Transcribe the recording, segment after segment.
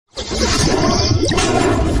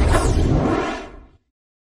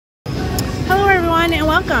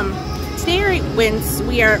everyone and welcome. Today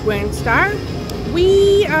we are at WinStar.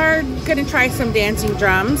 We are going to try some dancing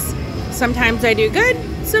drums. Sometimes I do good,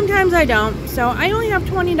 sometimes I don't. So I only have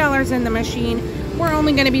 $20 in the machine. We're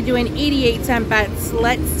only going to be doing 88-cent bets.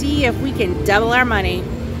 Let's see if we can double our money.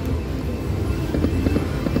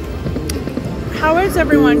 How is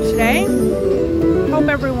everyone today? Hope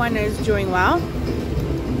everyone is doing well.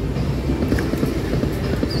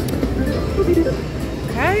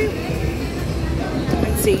 Okay.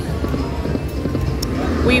 Let's see.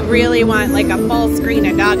 We really want like a full screen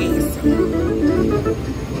of doggies.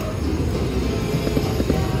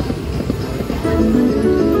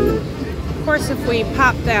 Of course, if we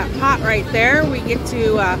pop that pot right there, we get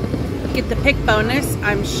to get the pick bonus.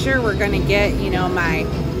 I'm sure we're gonna get, you know, my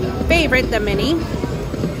favorite, the mini.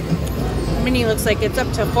 The mini looks like it's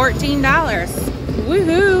up to $14.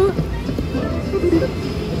 Woohoo!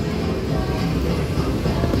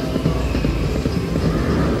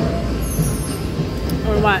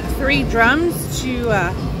 We want 3 drums to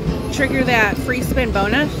trigger that free spin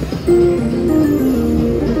bonus.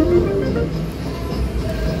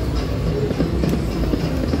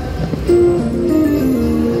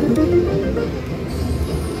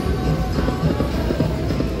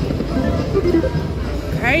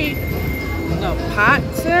 Okay, little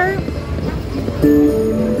pots there.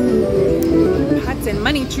 Pots and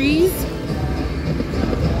money trees.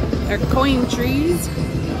 Or coin trees.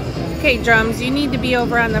 Okay, drums, you need to be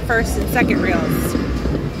over on the first and second reels.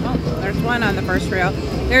 Oh, there's one on the first reel.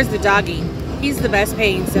 There's the doggy. He's the best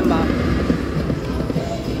paying symbol.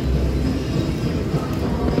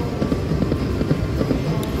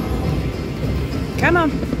 Come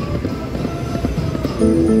on.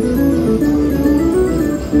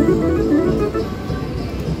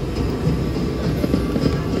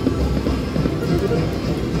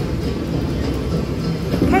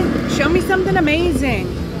 Okay, show me something amazing.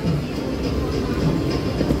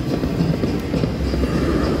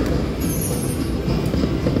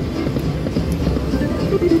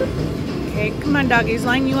 Okay, come on doggies,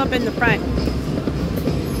 line you up in the front.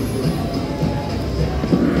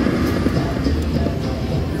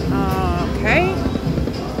 Okay.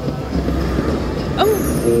 Oh,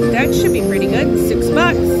 that should be pretty good. $6.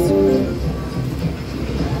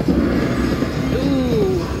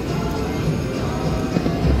 Ooh.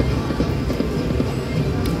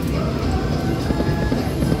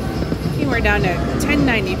 Okay, we're down to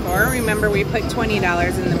 $10.94. Remember, we put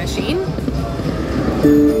 $20 in the machine.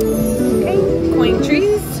 Okay, coin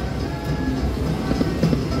trees.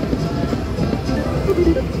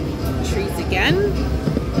 Trees again.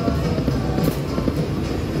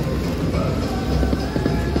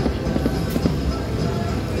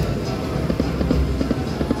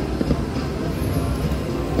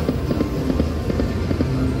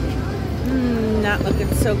 Not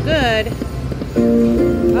looking so good.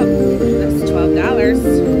 Oh, that's $12.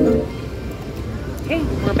 Okay,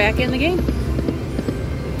 we're back in the game.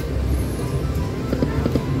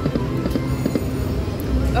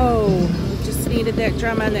 Oh, just needed that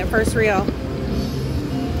drum on that first reel.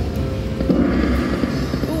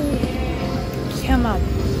 Ooh, come on.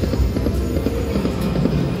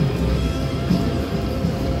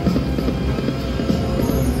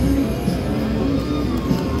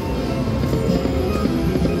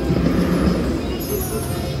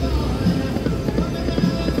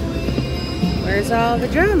 Where's all the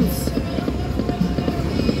drums?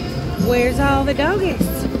 Where's all the doggies?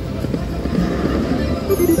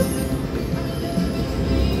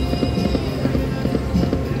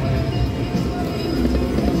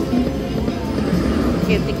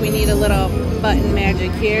 I think we need a little button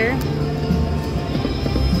magic here.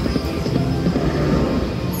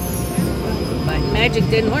 Button magic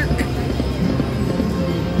didn't work.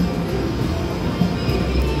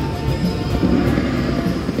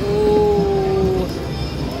 Ooh.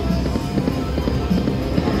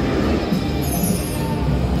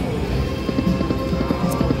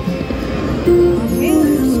 Okay,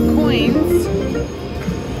 there's coins.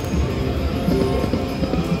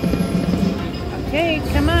 Okay,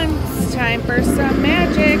 come on, it's time for some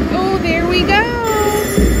magic. Oh, there we go.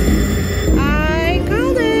 I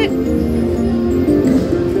called it.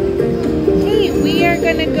 Okay, we are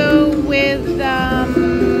gonna go with,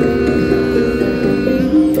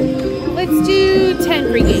 let's do 10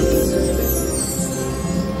 free games.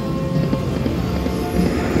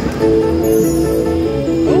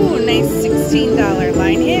 Oh, nice $16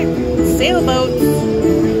 line hit. Sailboats.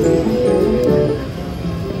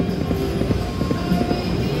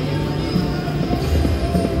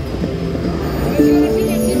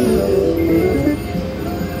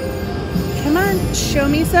 Show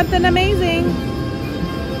me something amazing.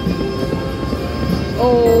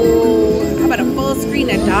 Oh, how about a full screen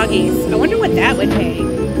of doggies? I wonder what that would pay.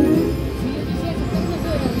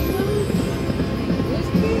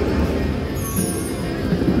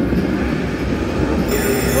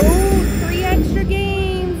 Oh, 3 extra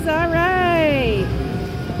games. All right.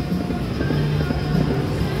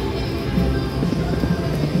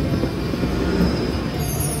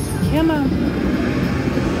 Come on.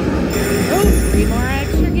 Oh, 3 more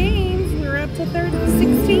extra games. We're up to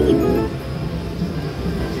 16.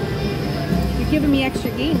 You're giving me extra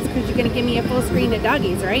games because you're going to give me a full screen of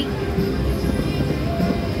doggies, right?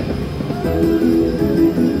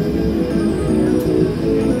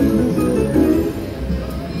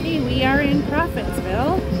 Okay, we are in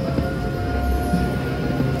Profitsville.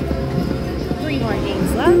 3 more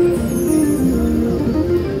games left.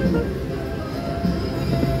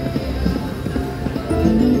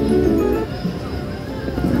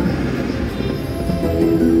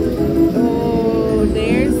 Oh,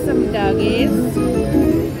 there's some doggies.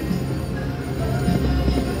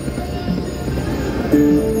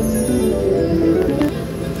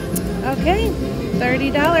 Okay,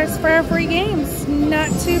 $30 for our free games. Not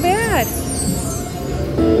too bad.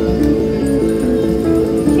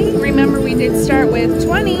 Okay, remember we did start with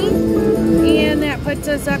 20, and that puts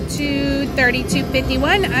us up to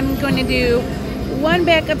 $32.51. I'm going to do 1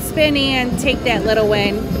 backup spin and take that little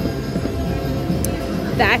win.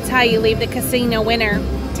 That's how you leave the casino winner.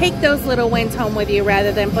 Take those little wins home with you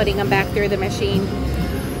rather than putting them back through the machine.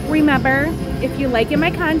 Remember, if you're liking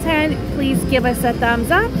my content, please give us a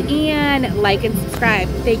thumbs up and like and subscribe.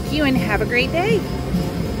 Thank you and have a great day.